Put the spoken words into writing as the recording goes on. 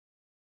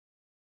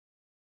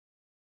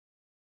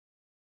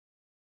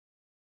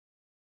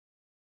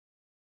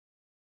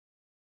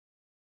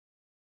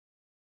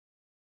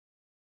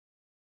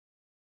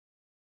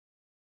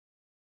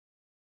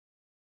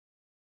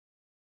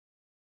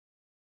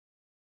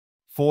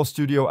4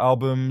 studio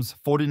albums,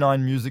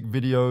 49 music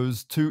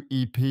videos, 2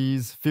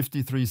 EPs,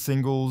 53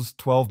 singles,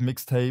 12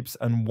 mixtapes,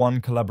 and 1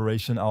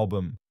 collaboration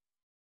album.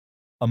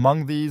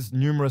 Among these,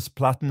 numerous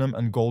platinum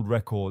and gold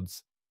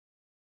records.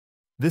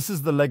 This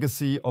is the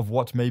legacy of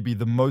what may be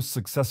the most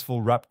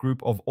successful rap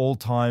group of all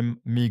time,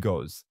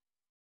 Migos.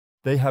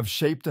 They have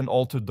shaped and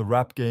altered the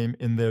rap game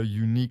in their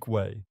unique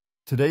way.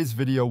 Today's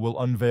video will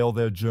unveil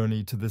their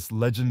journey to this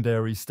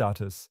legendary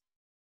status.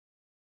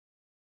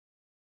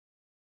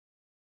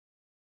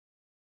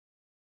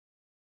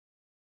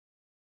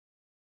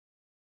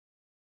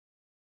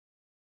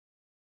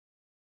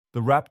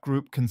 The rap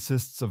group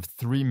consists of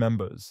 3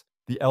 members.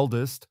 The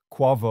eldest,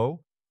 Quavo,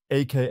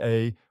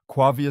 aka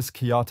Quavius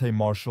Kiate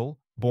Marshall,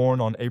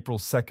 born on April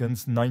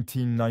 2nd,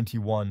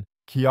 1991,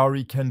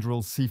 Kiari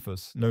Kendrill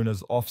Cephas, known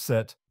as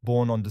Offset,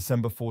 born on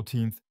December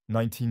 14th,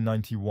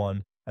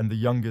 1991, and the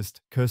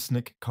youngest,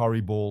 Kersnik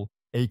Kari Ball,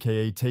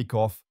 aka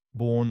TakeOff,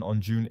 born on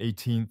June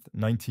 18th,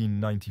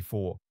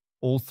 1994.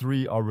 All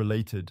 3 are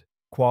related.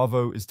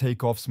 Quavo is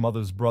TakeOff's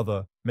mother's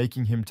brother,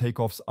 making him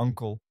TakeOff's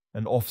uncle,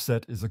 and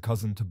Offset is a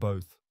cousin to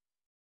both.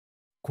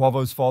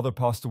 Quavo's father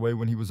passed away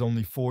when he was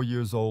only 4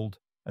 years old,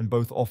 and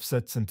both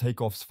Offset's and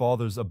TakeOff's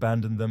fathers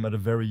abandoned them at a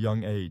very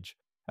young age.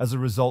 As a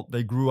result,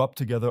 they grew up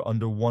together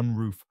under one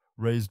roof,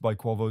 raised by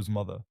Quavo's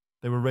mother.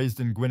 They were raised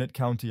in Gwinnett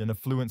County, an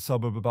affluent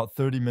suburb about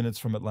 30 minutes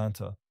from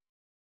Atlanta.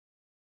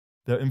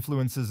 Their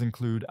influences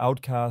include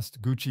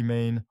Outkast, Gucci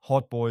Mane,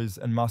 Hot Boys,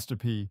 and Master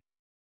P.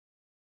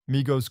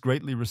 Migos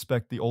greatly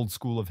respect the old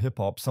school of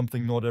hip-hop,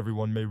 something not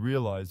everyone may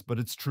realize, but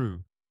it's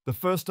true. The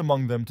first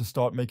among them to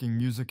start making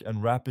music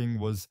and rapping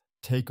was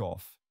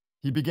TakeOff.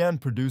 He began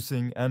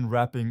producing and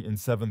rapping in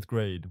 7th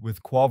grade,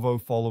 with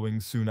Quavo following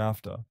soon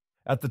after.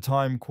 At the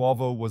time,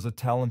 Quavo was a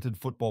talented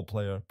football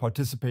player,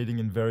 participating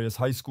in various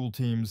high school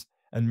teams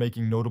and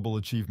making notable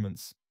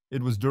achievements.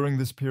 It was during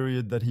this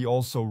period that he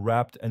also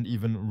rapped and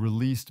even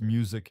released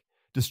music,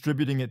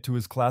 distributing it to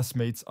his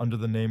classmates under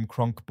the name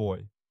Crunk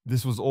Boy.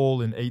 This was all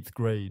in 8th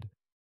grade.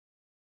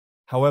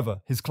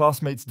 However, his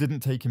classmates didn't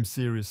take him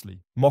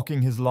seriously,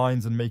 mocking his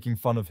lines and making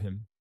fun of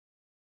him.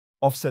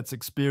 Offset's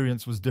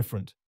experience was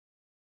different.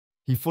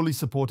 He fully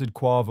supported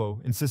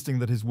Quavo, insisting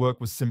that his work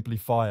was simply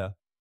fire.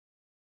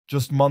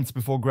 Just months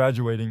before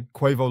graduating,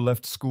 Quavo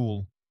left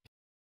school.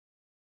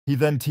 He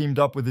then teamed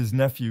up with his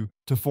nephew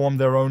to form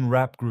their own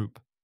rap group.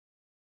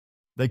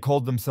 They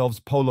called themselves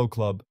Polo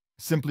Club,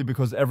 simply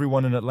because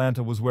everyone in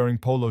Atlanta was wearing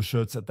polo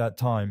shirts at that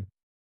time.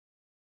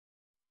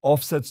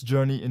 Offset's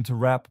journey into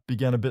rap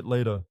began a bit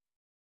later.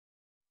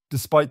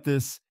 Despite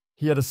this,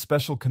 he had a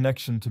special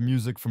connection to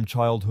music from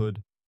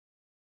childhood.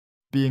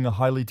 Being a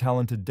highly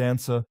talented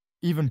dancer,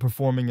 even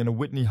performing in a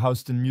Whitney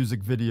Houston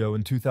music video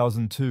in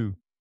 2002.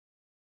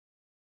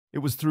 It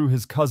was through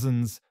his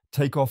cousins,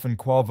 TakeOff and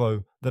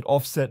Quavo, that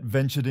Offset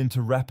ventured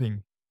into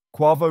rapping.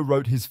 Quavo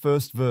wrote his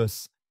first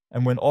verse,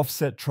 and when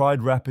Offset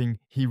tried rapping,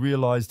 he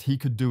realized he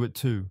could do it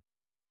too.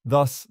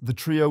 Thus, the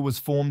trio was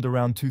formed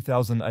around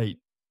 2008.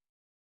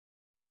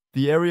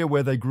 The area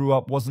where they grew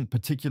up wasn't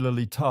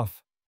particularly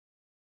tough,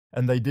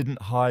 and they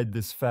didn't hide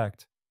this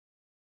fact.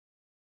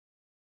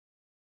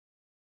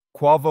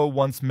 Quavo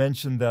once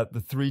mentioned that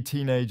the 3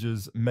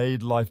 teenagers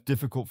made life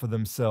difficult for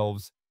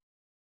themselves,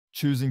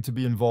 choosing to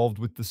be involved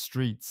with the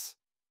streets.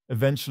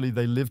 Eventually,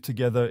 they lived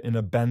together in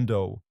a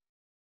bando,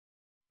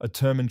 a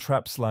term in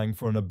trap slang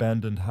for an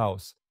abandoned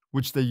house,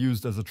 which they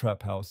used as a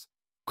trap house,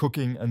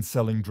 cooking and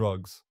selling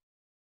drugs.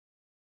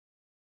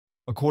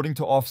 According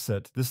to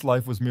Offset, this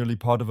life was merely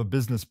part of a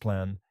business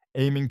plan,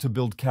 aiming to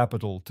build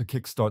capital to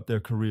kickstart their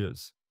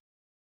careers.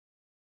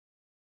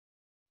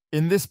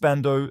 In this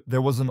bando,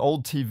 there was an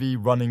old TV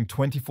running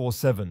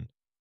 24/7.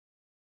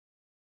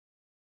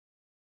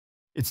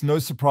 It's no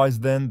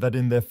surprise then that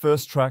in their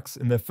first tracks,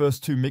 in their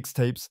first 2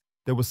 mixtapes,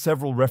 there were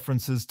several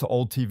references to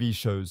old TV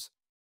shows.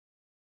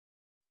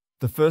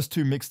 The first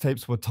 2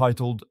 mixtapes were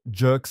titled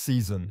Jerk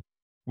Season,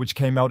 which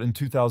came out in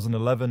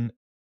 2011,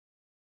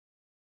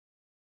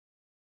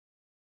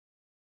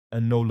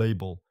 and No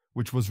Label,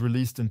 which was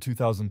released in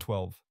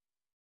 2012.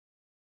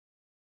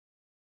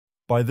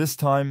 By this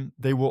time,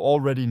 they were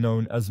already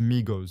known as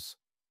Migos.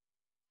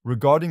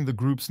 Regarding the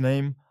group's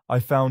name, I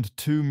found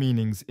 2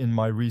 meanings in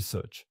my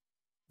research.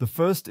 The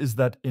first is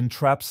that in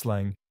trap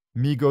slang,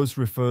 Migos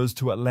refers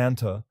to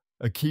Atlanta,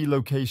 a key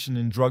location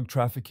in drug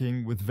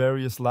trafficking with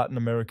various Latin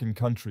American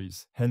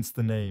countries, hence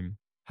the name.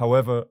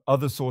 However,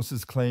 other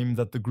sources claim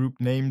that the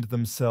group named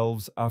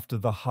themselves after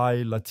the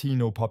high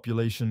Latino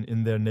population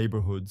in their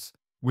neighborhoods,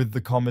 with the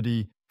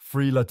comedy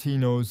Free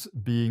Latinos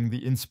being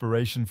the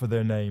inspiration for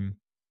their name.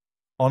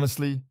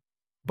 Honestly,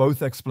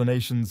 both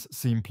explanations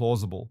seem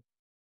plausible.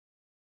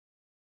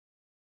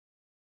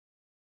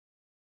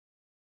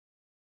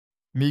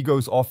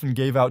 Migos often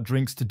gave out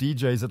drinks to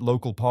DJs at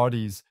local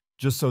parties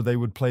just so they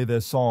would play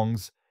their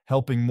songs,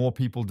 helping more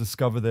people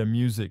discover their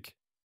music.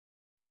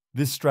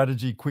 This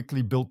strategy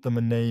quickly built them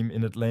a name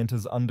in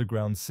Atlanta's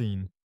underground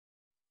scene.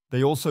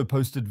 They also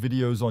posted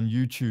videos on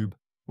YouTube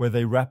where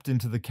they rapped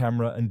into the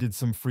camera and did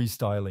some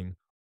freestyling,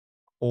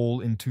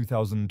 all in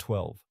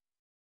 2012.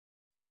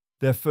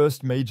 Their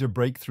first major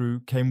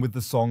breakthrough came with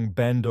the song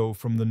Bando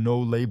from the No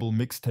Label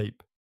mixtape,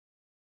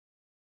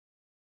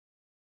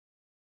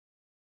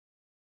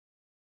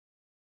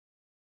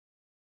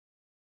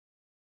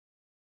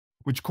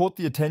 which caught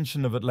the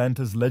attention of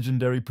Atlanta's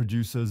legendary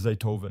producer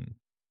Zaytoven.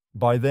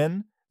 By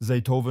then,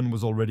 Zaytoven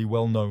was already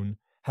well known,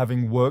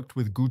 having worked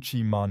with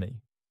Gucci Mane.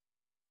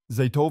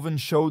 Zaytoven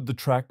showed the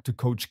track to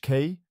Coach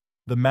K,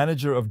 the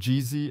manager of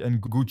Jeezy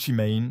and Gucci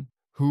Mane,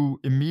 who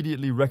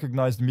immediately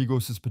recognized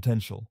Migos'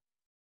 potential.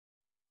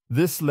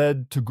 This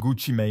led to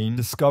Gucci Mane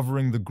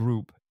discovering the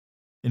group,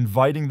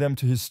 inviting them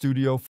to his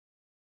studio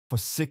for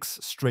 6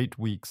 straight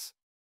weeks,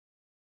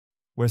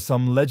 where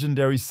some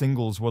legendary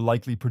singles were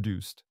likely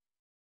produced.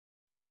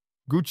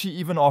 Gucci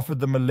even offered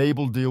them a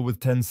label deal with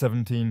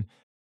 1017,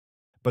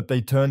 but they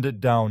turned it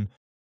down,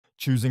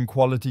 choosing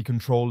quality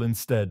control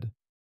instead.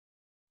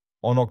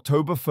 On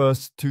October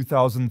 1st,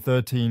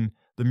 2013,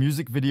 the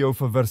music video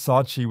for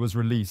Versace was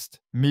released,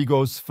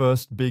 Migos'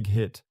 first big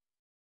hit.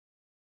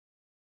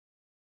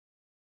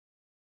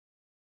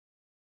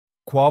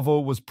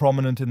 Quavo was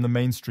prominent in the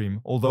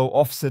mainstream, although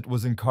Offset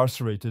was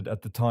incarcerated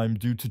at the time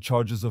due to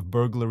charges of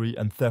burglary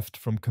and theft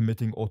from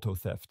committing auto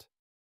theft.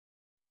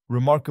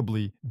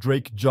 Remarkably,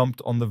 Drake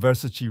jumped on the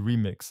Versace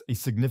remix, a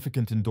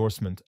significant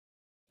endorsement,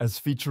 as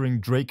featuring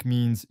Drake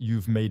means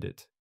you've made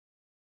it.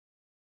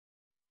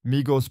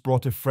 Migos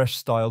brought a fresh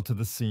style to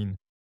the scene,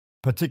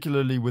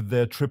 particularly with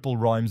their triple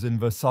rhymes in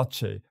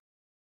Versace,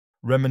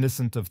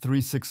 reminiscent of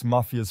 3-6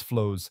 Mafia's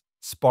flows,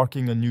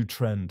 sparking a new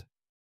trend.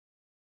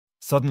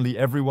 Suddenly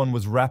everyone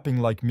was rapping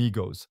like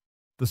Migos.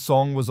 The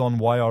song was on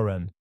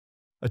YRN,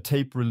 a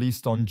tape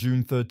released on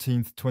June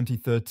 13,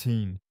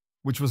 2013,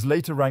 which was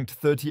later ranked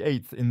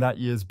 38th in that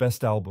year's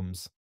best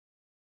albums.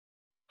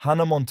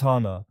 Hannah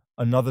Montana,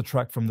 another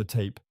track from the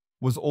tape,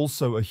 was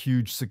also a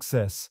huge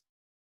success.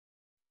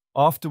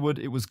 Afterward,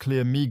 it was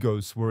clear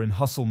Migos were in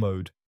hustle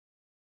mode,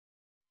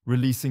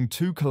 releasing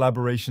 2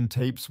 collaboration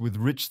tapes with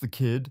Rich the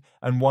Kid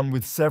and one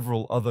with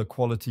several other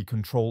quality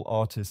control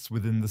artists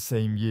within the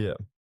same year.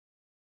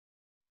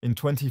 In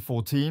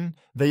 2014,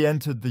 they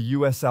entered the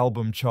US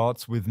album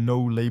charts with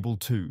No Label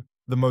 2.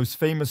 The most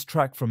famous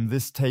track from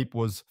this tape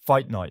was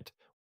Fight Night,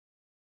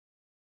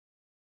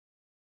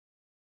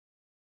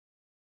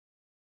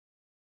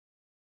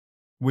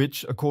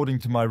 which, according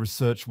to my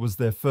research, was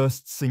their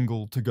first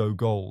single to go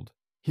gold.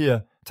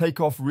 Here,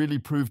 TakeOff really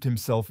proved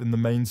himself in the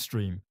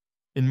mainstream.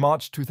 In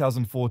March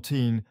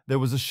 2014, there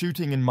was a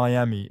shooting in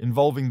Miami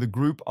involving the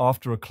group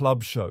after a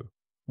club show.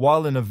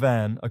 While in a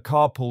van, a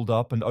car pulled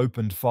up and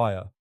opened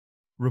fire,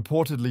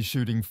 reportedly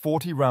shooting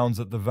 40 rounds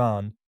at the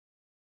van,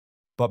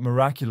 but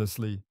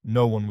miraculously,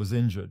 no one was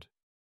injured.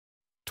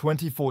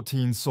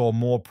 2014 saw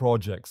more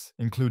projects,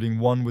 including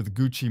one with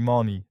Gucci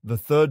Mane, the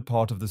third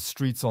part of the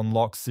Streets on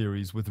Lock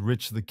series with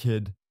Rich the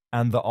Kid,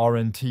 and the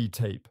RNT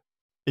tape.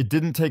 It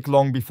didn't take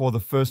long before the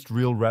first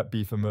real rap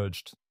beef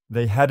emerged.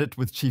 They had it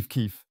with Chief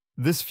Keef.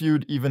 This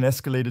feud even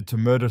escalated to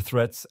murder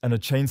threats and a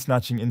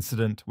chain-snatching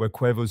incident where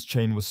Quavo's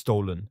chain was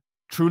stolen.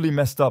 Truly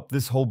messed up,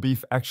 this whole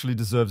beef actually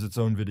deserves its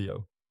own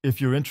video.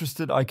 If you're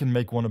interested, I can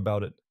make one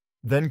about it.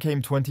 Then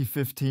came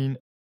 2015,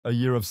 a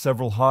year of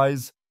several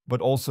highs, but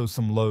also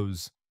some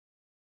lows.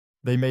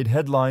 They made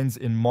headlines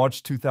in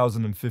March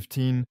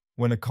 2015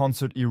 when a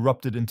concert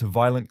erupted into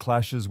violent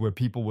clashes where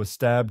people were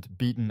stabbed,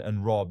 beaten,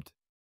 and robbed.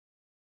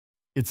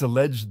 It's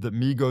alleged that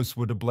Migos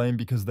were to blame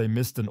because they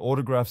missed an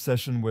autograph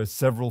session where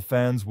several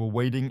fans were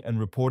waiting and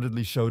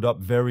reportedly showed up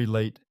very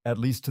late, at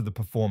least to the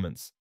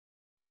performance.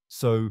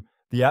 So,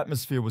 the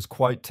atmosphere was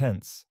quite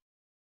tense.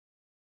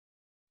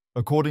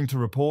 According to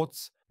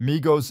reports,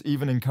 Migos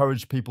even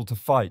encouraged people to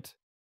fight.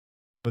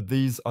 But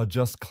these are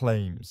just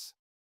claims.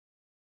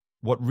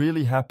 What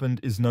really happened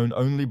is known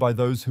only by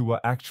those who were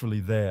actually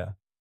there.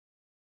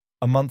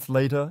 A month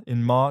later,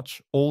 in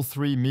March, all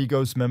 3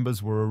 Migos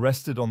members were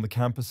arrested on the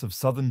campus of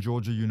Southern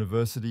Georgia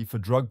University for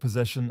drug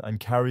possession and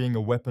carrying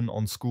a weapon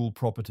on school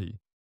property.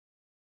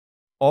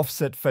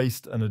 Offset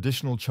faced an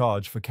additional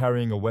charge for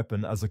carrying a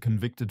weapon as a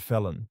convicted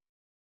felon.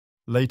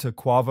 Later,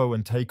 Quavo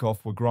and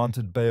TakeOff were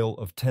granted bail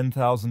of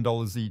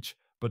 $10,000 each,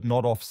 but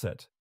not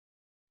Offset.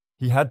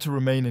 He had to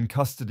remain in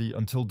custody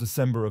until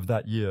December of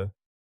that year.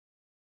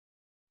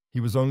 He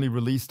was only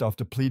released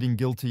after pleading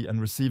guilty and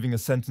receiving a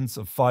sentence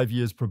of 5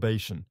 years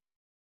probation.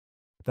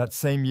 That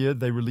same year,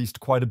 they released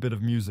quite a bit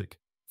of music.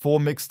 4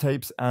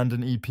 mixtapes and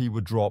an EP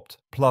were dropped,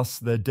 plus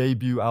their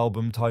debut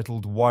album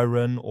titled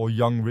YRN or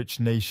Young Rich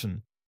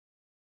Nation.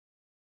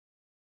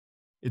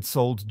 It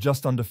sold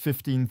just under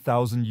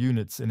 15,000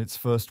 units in its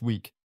first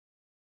week,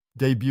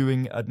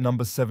 debuting at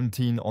number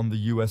 17 on the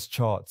US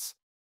charts.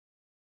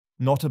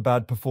 Not a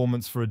bad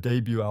performance for a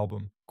debut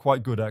album,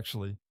 quite good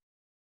actually.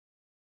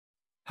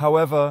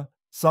 However,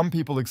 some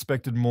people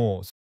expected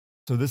more,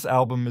 so this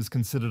album is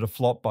considered a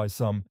flop by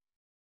some,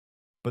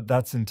 but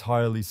that's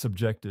entirely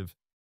subjective.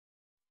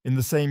 In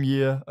the same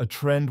year, a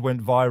trend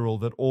went viral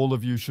that all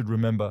of you should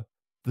remember,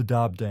 the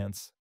dab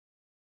dance.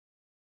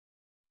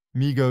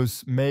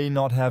 Migos may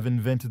not have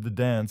invented the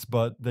dance,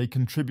 but they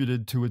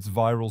contributed to its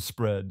viral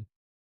spread.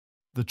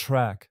 The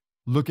track,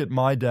 Look at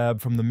My Dab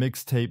from the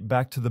mixtape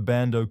Back to the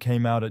Bando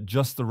came out at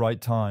just the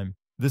right time.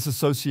 This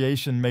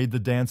association made the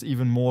dance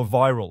even more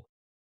viral,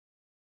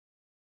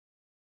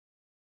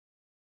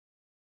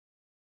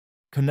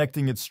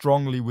 connecting it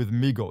strongly with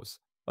Migos,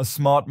 a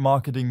smart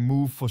marketing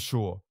move for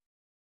sure.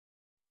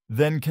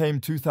 Then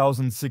came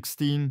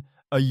 2016,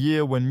 a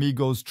year when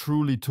Migos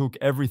truly took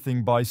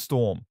everything by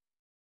storm.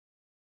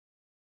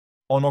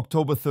 On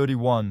October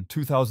 31,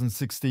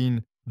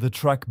 2016, the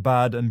track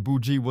Bad and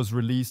Bougie was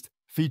released,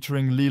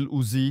 featuring Lil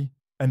Uzi,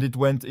 and it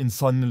went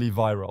insanely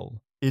viral.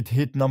 It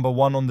hit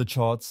 #1 on the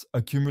charts,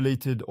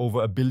 accumulated over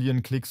 1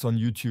 billion clicks on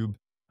YouTube,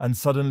 and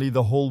suddenly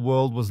the whole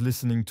world was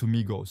listening to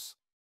Migos.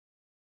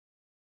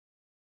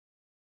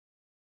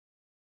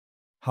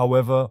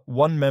 However,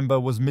 one member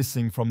was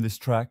missing from this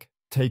track,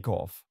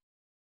 TakeOff.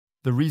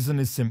 The reason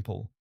is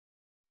simple.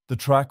 The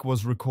track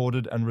was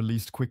recorded and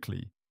released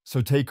quickly,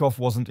 so TakeOff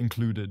wasn't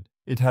included.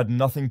 It had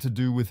nothing to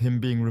do with him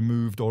being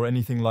removed or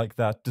anything like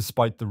that,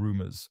 despite the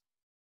rumors.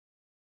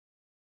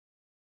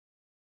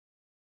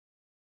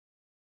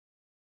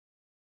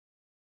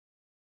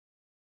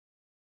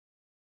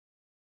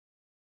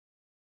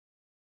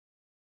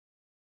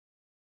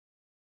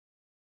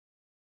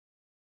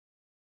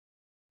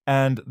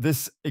 And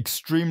this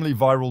extremely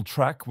viral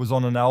track was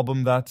on an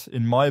album that,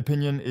 in my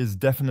opinion, is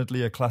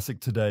definitely a classic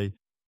today,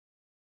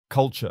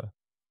 Culture,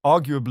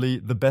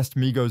 arguably the best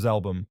Migos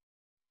album.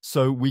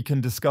 So we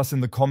can discuss in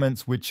the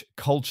comments which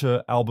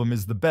Culture album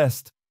is the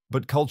best,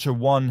 but Culture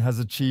 1 has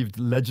achieved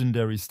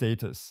legendary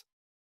status.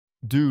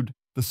 Dude,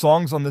 the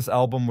songs on this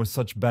album were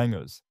such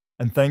bangers,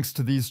 and thanks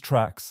to these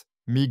tracks,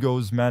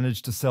 Migos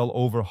managed to sell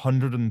over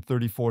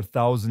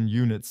 134,000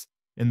 units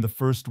in the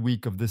first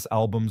week of this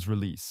album's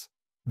release.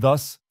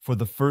 Thus, for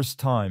the first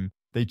time,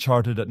 they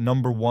charted at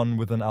 #1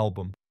 with an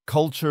album.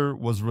 Culture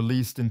was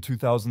released in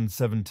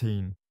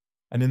 2017,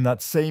 and in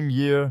that same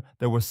year,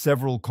 there were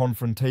several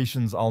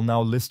confrontations I'll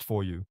now list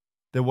for you.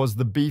 There was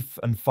the beef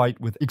and fight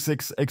with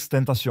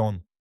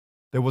XXXTentacion.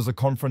 There was a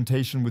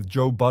confrontation with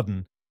Joe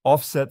Budden.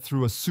 Offset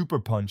threw a super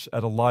punch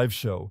at a live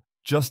show,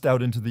 just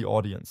out into the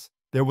audience.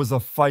 There was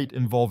a fight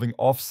involving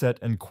Offset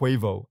and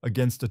Quavo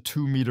against a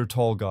 2-meter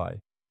tall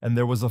guy. And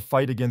there was a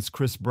fight against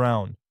Chris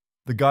Brown.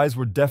 The guys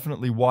were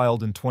definitely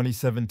wild in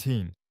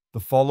 2017. The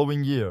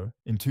following year,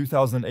 in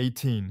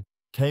 2018,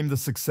 came the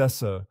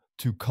successor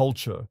to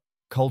Culture,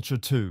 Culture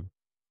 2.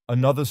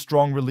 Another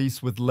strong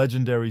release with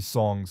legendary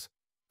songs.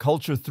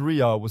 Culture 3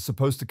 was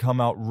supposed to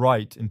come out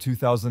right in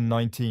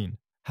 2019.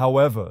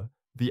 However,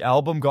 the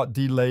album got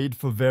delayed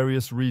for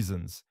various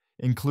reasons,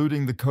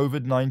 including the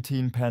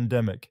COVID-19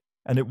 pandemic,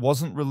 and it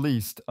wasn't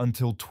released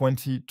until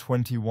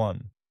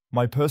 2021.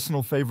 My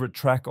personal favorite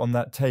track on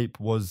that tape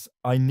was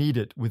I Need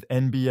It with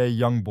NBA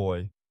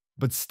Youngboy,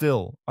 but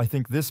still, I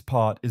think this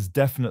part is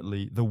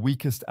definitely the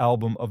weakest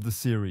album of the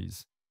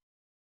series.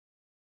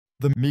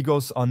 The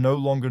Migos are no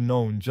longer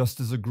known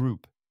just as a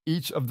group.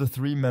 Each of the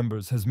 3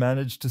 members has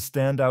managed to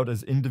stand out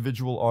as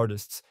individual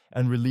artists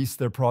and release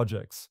their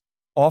projects.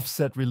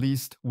 Offset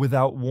released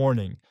Without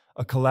Warning,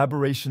 a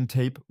collaboration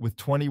tape with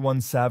 21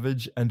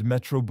 Savage and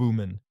Metro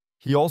Boomin.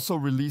 He also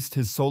released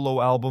his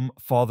solo album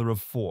Father of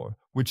Four,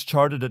 which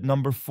charted at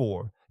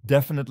 #4,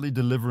 definitely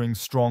delivering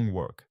strong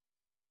work.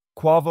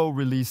 Quavo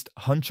released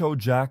Huncho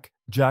Jack,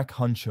 Jack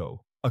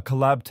Huncho, a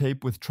collab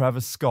tape with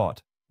Travis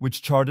Scott,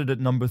 which charted at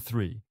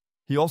 #3.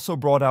 He also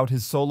brought out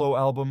his solo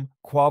album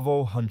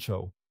Quavo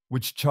Huncho,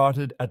 which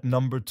charted at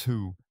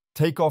 #2.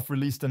 TakeOff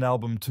released an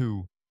album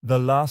too, The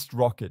Last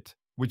Rocket,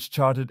 which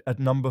charted at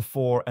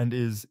 #4 and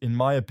is, in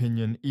my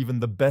opinion, even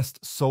the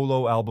best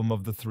solo album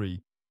of the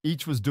 3.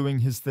 Each was doing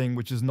his thing,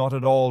 which is not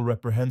at all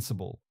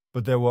reprehensible,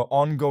 but there were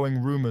ongoing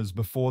rumors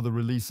before the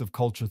release of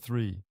Culture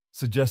 3,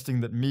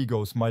 suggesting that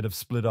Migos might have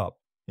split up.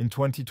 In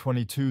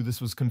 2022, this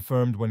was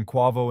confirmed when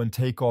Quavo and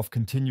TakeOff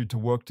continued to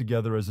work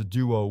together as a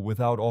duo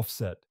without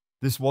Offset.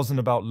 This wasn't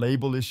about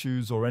label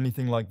issues or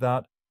anything like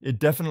that. It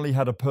definitely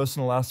had a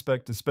personal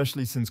aspect,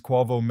 especially since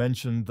Quavo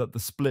mentioned that the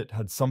split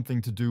had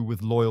something to do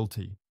with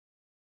loyalty.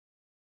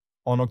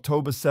 On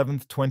October 7,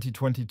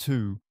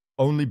 2022,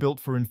 Only Built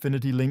for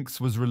Infinity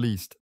Links was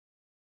released.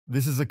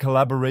 This is a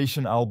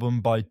collaboration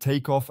album by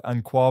TakeOff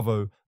and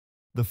Quavo,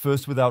 the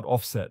first without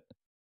Offset.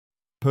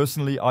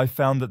 Personally, I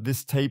found that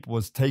this tape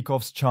was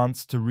TakeOff's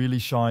chance to really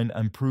shine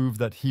and prove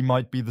that he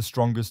might be the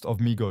strongest of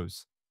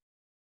Migos.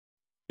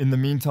 In the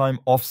meantime,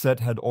 Offset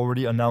had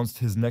already announced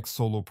his next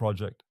solo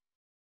project.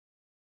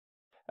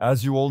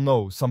 As you all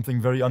know,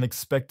 something very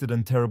unexpected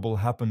and terrible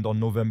happened on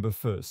November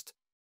 1st.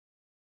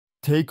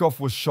 TakeOff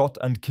was shot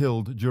and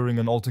killed during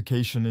an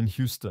altercation in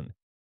Houston.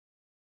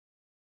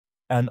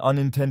 An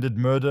unintended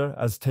murder,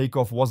 as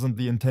TakeOff wasn't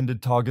the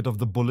intended target of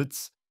the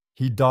bullets.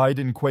 He died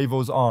in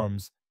Quavo's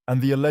arms,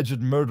 and the alleged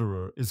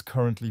murderer is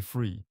currently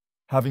free,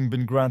 having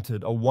been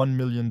granted a $1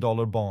 million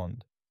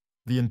bond.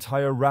 The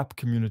entire rap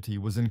community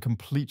was in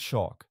complete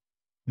shock.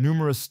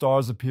 Numerous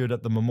stars appeared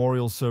at the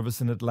memorial service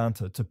in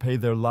Atlanta to pay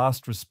their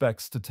last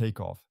respects to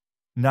TakeOff.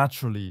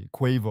 Naturally,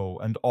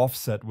 Quavo and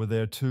Offset were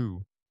there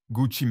too.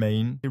 Gucci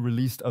Mane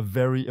released a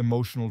very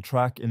emotional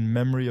track in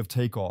memory of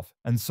TakeOff,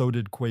 and so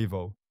did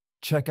Quavo.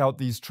 Check out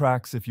these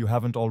tracks if you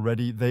haven't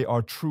already. They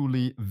are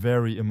truly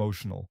very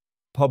emotional.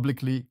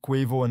 Publicly,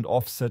 Quavo and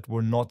Offset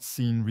were not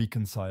seen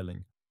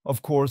reconciling.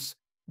 Of course,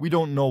 we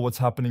don't know what's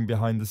happening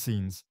behind the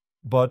scenes,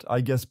 but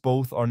I guess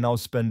both are now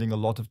spending a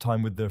lot of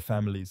time with their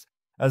families,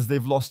 as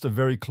they've lost a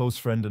very close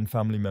friend and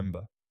family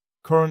member.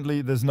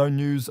 Currently, there's no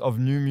news of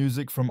new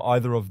music from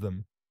either of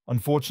them.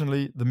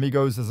 Unfortunately, the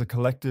Migos as a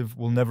collective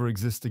will never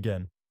exist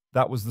again.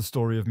 That was the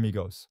story of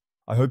Migos.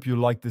 I hope you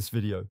liked this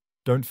video.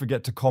 Don't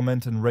forget to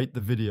comment and rate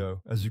the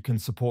video, as you can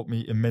support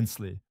me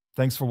immensely.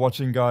 Thanks for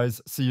watching,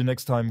 guys. See you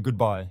next time.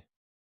 Goodbye.